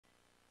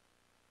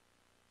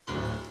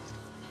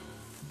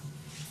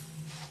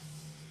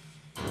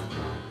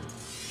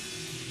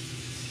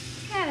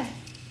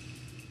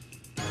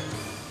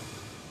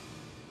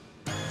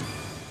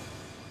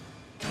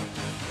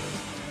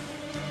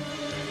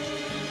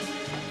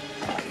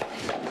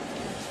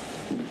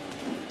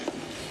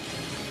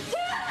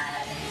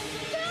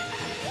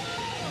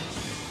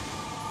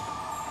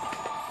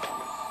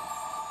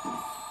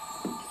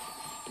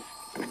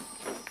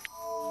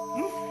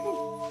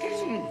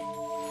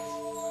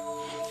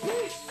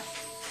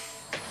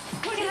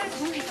We're gonna have to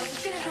hurry.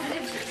 Let's get out of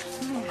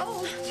there. Oh,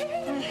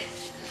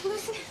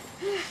 Lucy,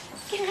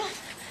 get up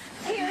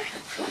here.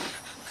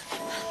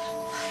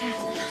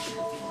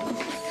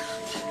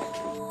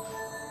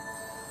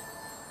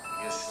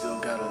 Guess still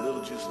got a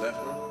little juice left,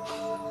 huh?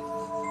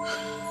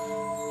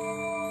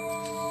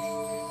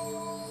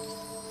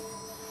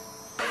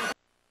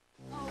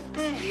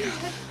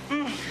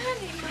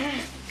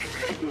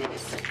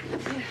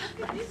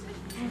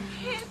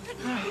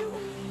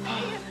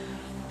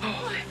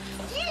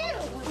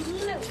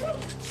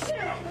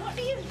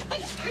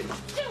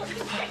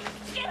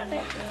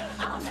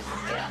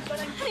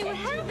 Honey, what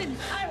happened?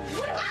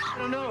 I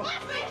don't know.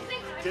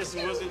 Guess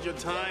it wasn't your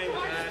time,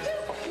 man.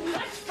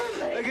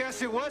 I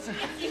guess it wasn't.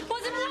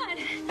 Wasn't what?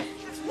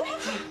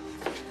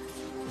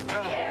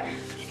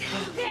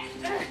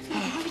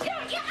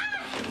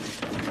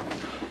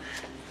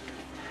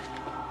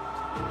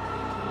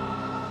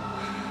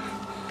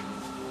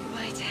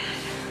 Goodbye, Dad.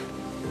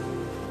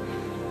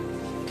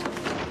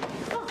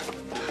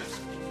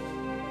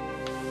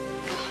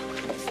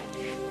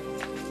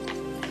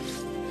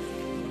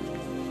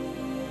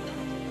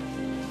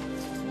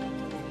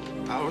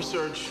 Our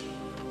search.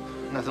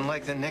 Nothing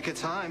like the nick of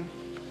time.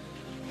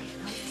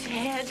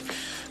 Dad,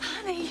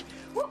 honey,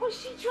 what was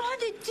she trying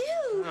to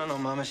do? I don't know,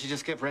 Mama. She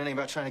just kept ranting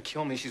about trying to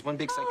kill me. She's one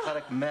big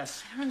psychotic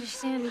mess. I don't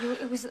understand.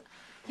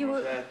 You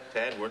were...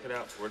 Dad, work it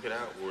out, work it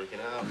out, work it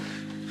out.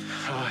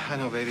 Oh, I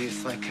know, baby.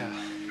 It's like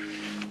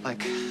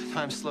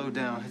time slowed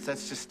down.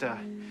 That's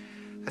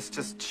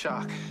just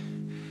shock.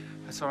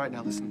 That's all right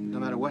now. Listen, no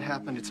matter what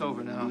happened, it's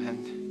over now,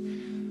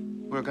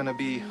 and we're gonna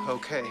be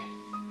okay,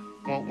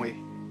 won't we?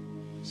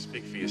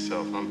 Speak for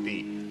yourself. I'm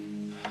beat.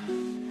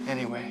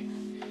 Anyway,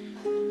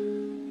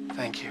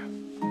 thank you.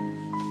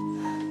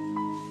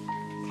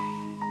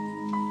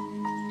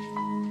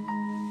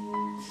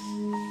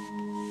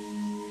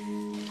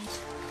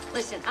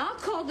 Listen, I'll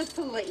call the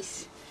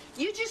police.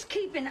 You just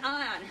keep an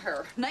eye on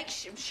her. Make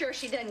sure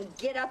she doesn't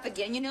get up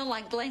again. You know,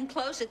 like Glenn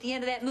Close at the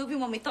end of that movie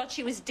when we thought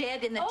she was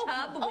dead in the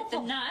tub with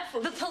the knife.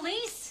 The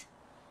police?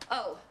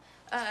 Oh,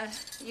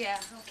 yeah,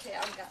 okay,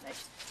 I got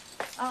it.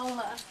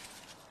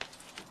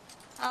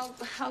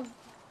 I'll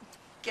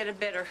get a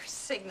better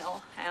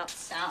signal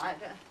outside.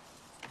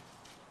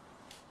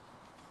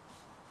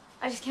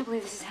 I just can't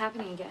believe this is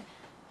happening again.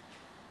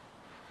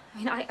 I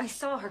mean, I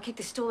saw her kick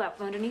the stool out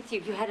from underneath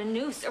you. You had a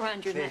noose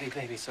around your neck.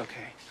 Baby, it's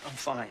okay. I'm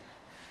fine.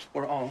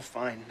 We're all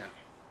fine now.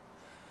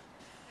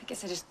 I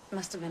guess I just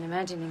must have been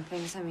imagining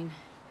things. I mean,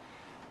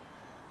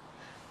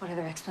 what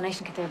other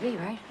explanation could there be,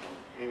 right?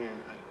 Hey, man,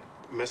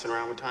 messing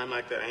around with time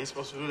like that, I ain't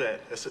supposed to do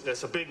that.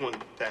 That's a big one,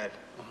 Dad.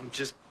 I'm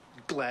just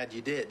glad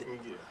you did.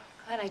 Yeah.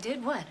 Glad I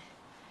did what?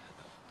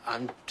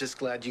 I'm just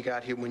glad you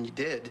got here when you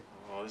did.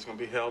 Oh, there's gonna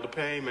be hell to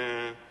pay,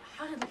 man.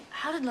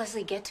 How did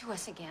Leslie get to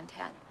us again,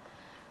 Tad?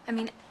 I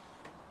mean,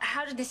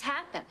 how did this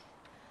happen?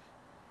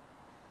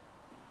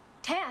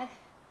 Tad?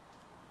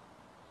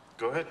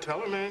 Go ahead, tell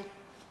her, man.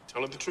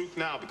 Tell her the truth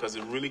now, because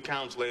it really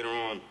counts later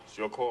on. It's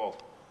your call.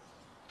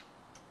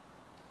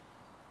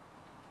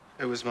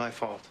 It was my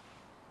fault.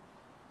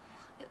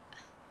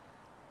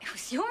 It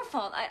was your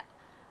fault.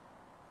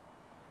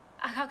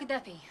 How could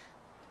that be?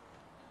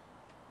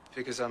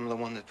 Because I'm the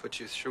one that put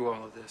you through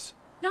all of this.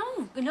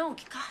 No,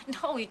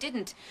 God, no, you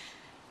didn't.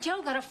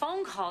 Joe got a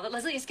phone call that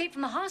Leslie escaped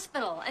from the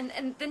hospital,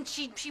 and then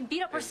she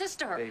beat up her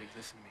sister. Baby,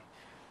 listen to me.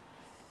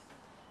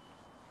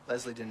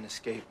 Leslie didn't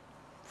escape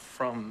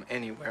from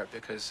anywhere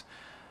because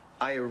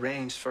I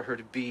arranged for her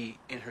to be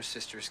in her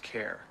sister's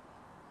care.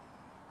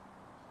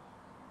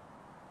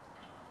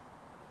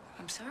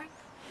 I'm sorry?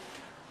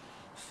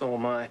 So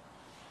am I.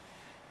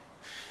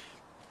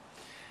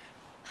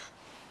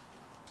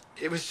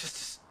 It was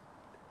just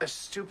a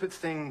stupid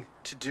thing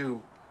to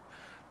do.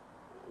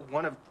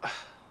 One of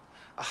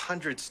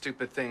 100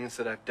 stupid things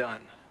that I've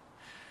done.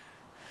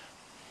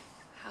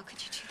 How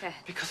could you do that?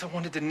 Because I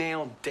wanted to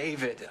nail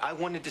David. I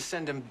wanted to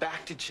send him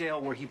back to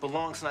jail where he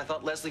belongs, and I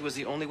thought Leslie was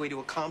the only way to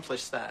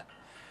accomplish that.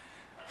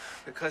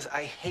 Because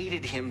I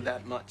hated him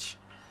that much.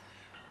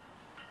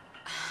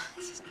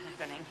 This isn't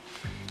happening.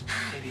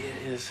 Maybe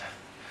it is.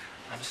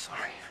 I'm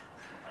sorry.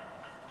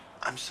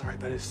 I'm sorry,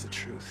 but it's the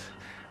truth.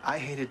 I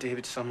hated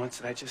David so much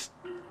that I just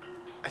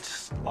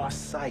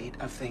lost sight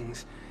of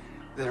things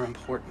that are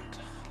important.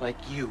 Like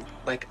you,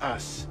 like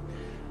us.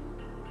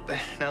 But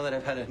now that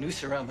I've had a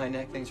noose around my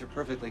neck, things are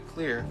perfectly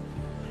clear.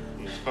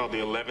 It's called the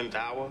 11th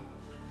hour.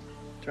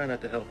 Try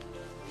not to help.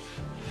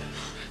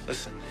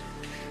 Listen,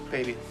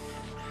 baby,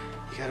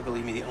 you gotta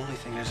believe me, the only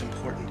thing that's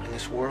important in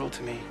this world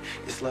to me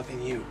is loving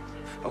you,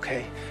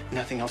 okay?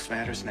 Nothing else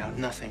matters now,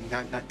 nothing.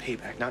 Not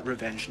payback, not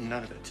revenge,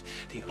 none of it.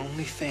 The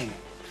only thing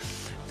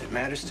that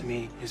matters to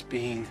me is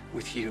being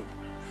with you.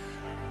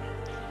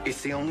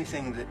 It's the only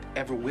thing that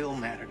ever will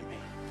matter to me.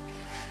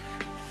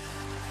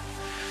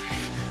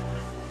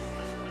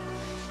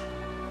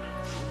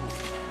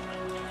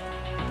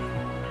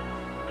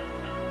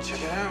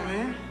 Check it out,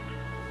 man.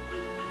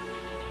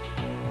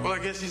 Well, I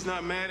guess he's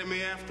not mad at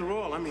me after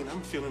all. I mean,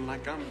 I'm feeling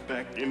like I'm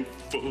back in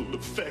full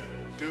effect,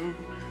 dude.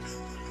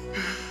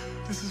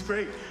 This is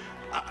great.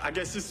 I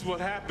guess this is what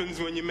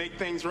happens when you make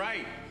things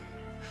right.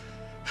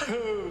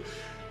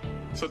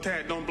 So,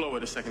 Tad, don't blow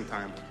it a second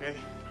time, okay?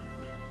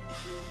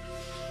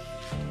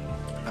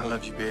 I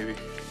love you, baby.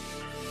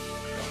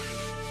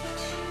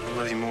 I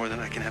love you more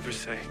than I can ever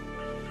say.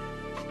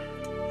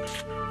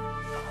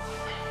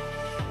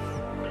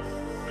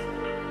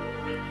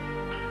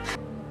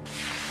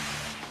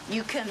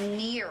 You come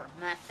near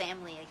my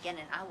family again,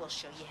 and I will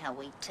show you how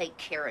we take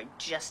care of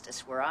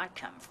justice where I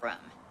come from.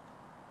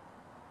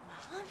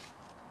 Mom?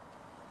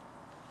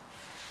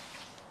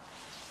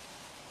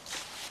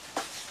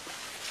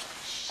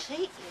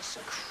 She is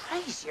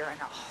crazier than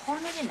a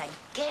hornet in a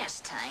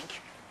gas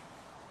tank.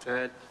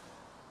 Ted,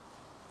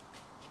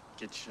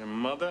 get your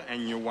mother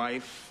and your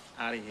wife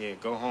out of here.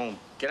 Go home.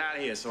 Get out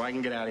of here so I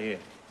can get out of here.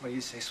 What do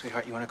you say,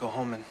 sweetheart? You want to go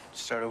home and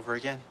start over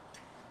again?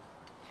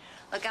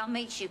 Look, I'll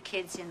meet you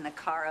kids in the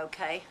car,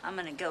 okay? I'm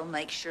gonna go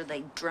make sure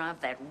they drive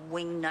that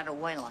wingnut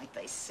away like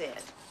they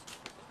said.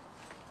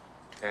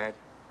 Dad,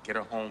 get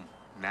her home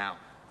now.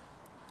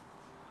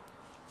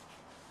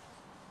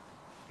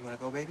 You want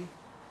to go, baby?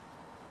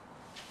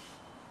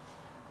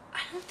 I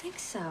don't think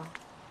so.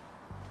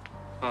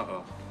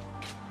 Uh-oh.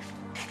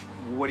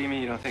 What do you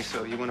mean you don't think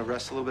so? You want to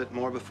rest a little bit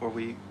more before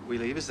we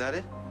leave? Is that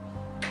it?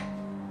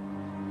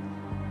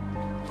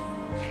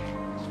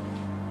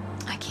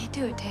 I can't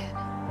do it, Dad.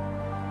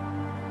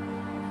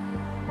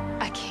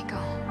 I can't go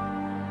home.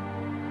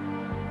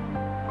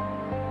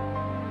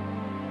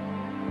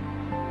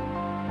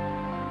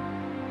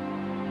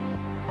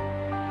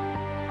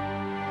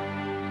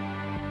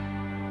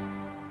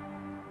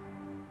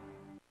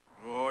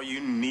 Oh,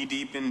 you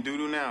knee-deep in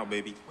doo-doo now,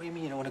 baby. What do you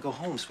mean you don't want to go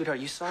home? Sweetheart,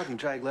 you saw them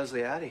drag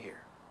Leslie out of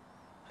here.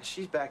 And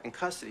she's back in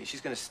custody.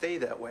 She's going to stay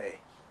that way.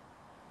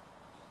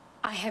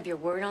 I have your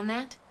word on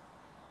that?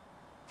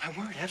 My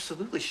word,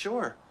 absolutely,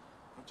 sure.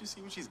 Don't you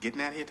see what she's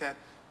getting at here, Ted?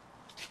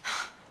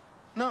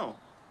 No.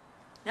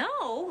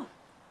 No.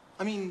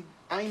 I mean,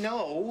 I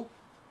know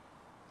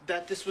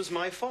that this was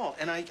my fault,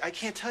 and I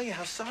can't tell you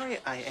how sorry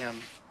I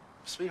am,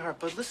 sweetheart,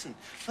 but listen,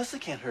 Leslie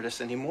can't hurt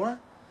us anymore.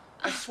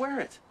 I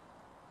swear it.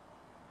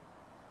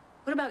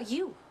 What about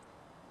you?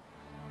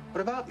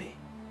 What about me?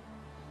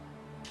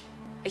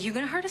 Are you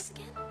gonna hurt us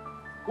again?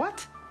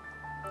 What?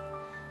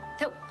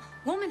 That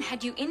woman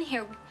had you in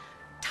here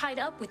tied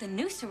up with a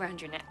noose around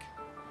your neck.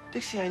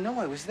 Dixie, I know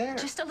I was there.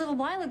 Just a little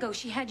while ago,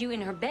 she had you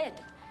in her bed.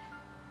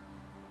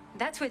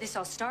 That's where this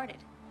all started.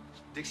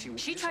 Dixie,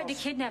 She tried to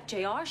kidnap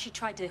JR. She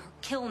tried to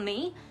kill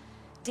me.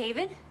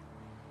 David.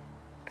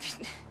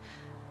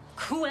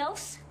 Who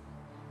else?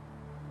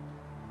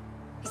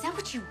 Is that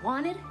what you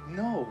wanted?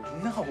 No.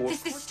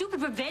 This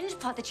stupid revenge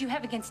plot that you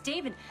have against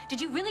David.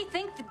 Did you really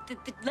think that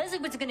Leslie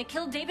was going to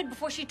kill David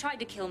before she tried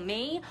to kill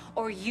me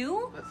or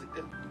you?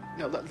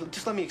 No,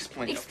 just let me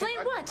explain. Explain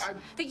what?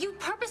 That you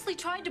purposely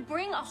tried to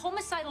bring a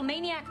homicidal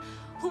maniac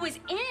who was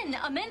in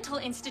a mental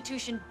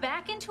institution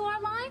back into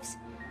our lives?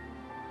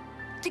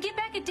 To get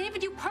back at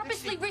David, you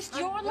purposely risked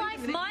your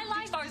life, my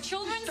life, our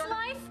children's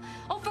life?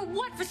 Oh, for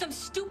what? For some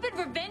stupid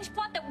revenge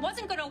plot that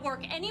wasn't going to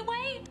work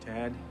anyway?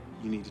 Tad,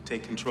 you need to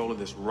take control of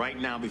this right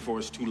now before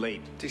it's too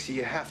late. Dixie,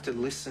 you have to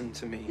listen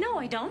to me. No,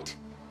 I don't.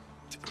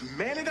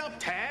 Man it up,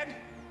 Tad!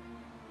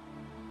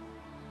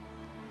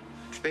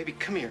 Baby,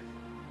 come here,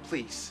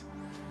 please.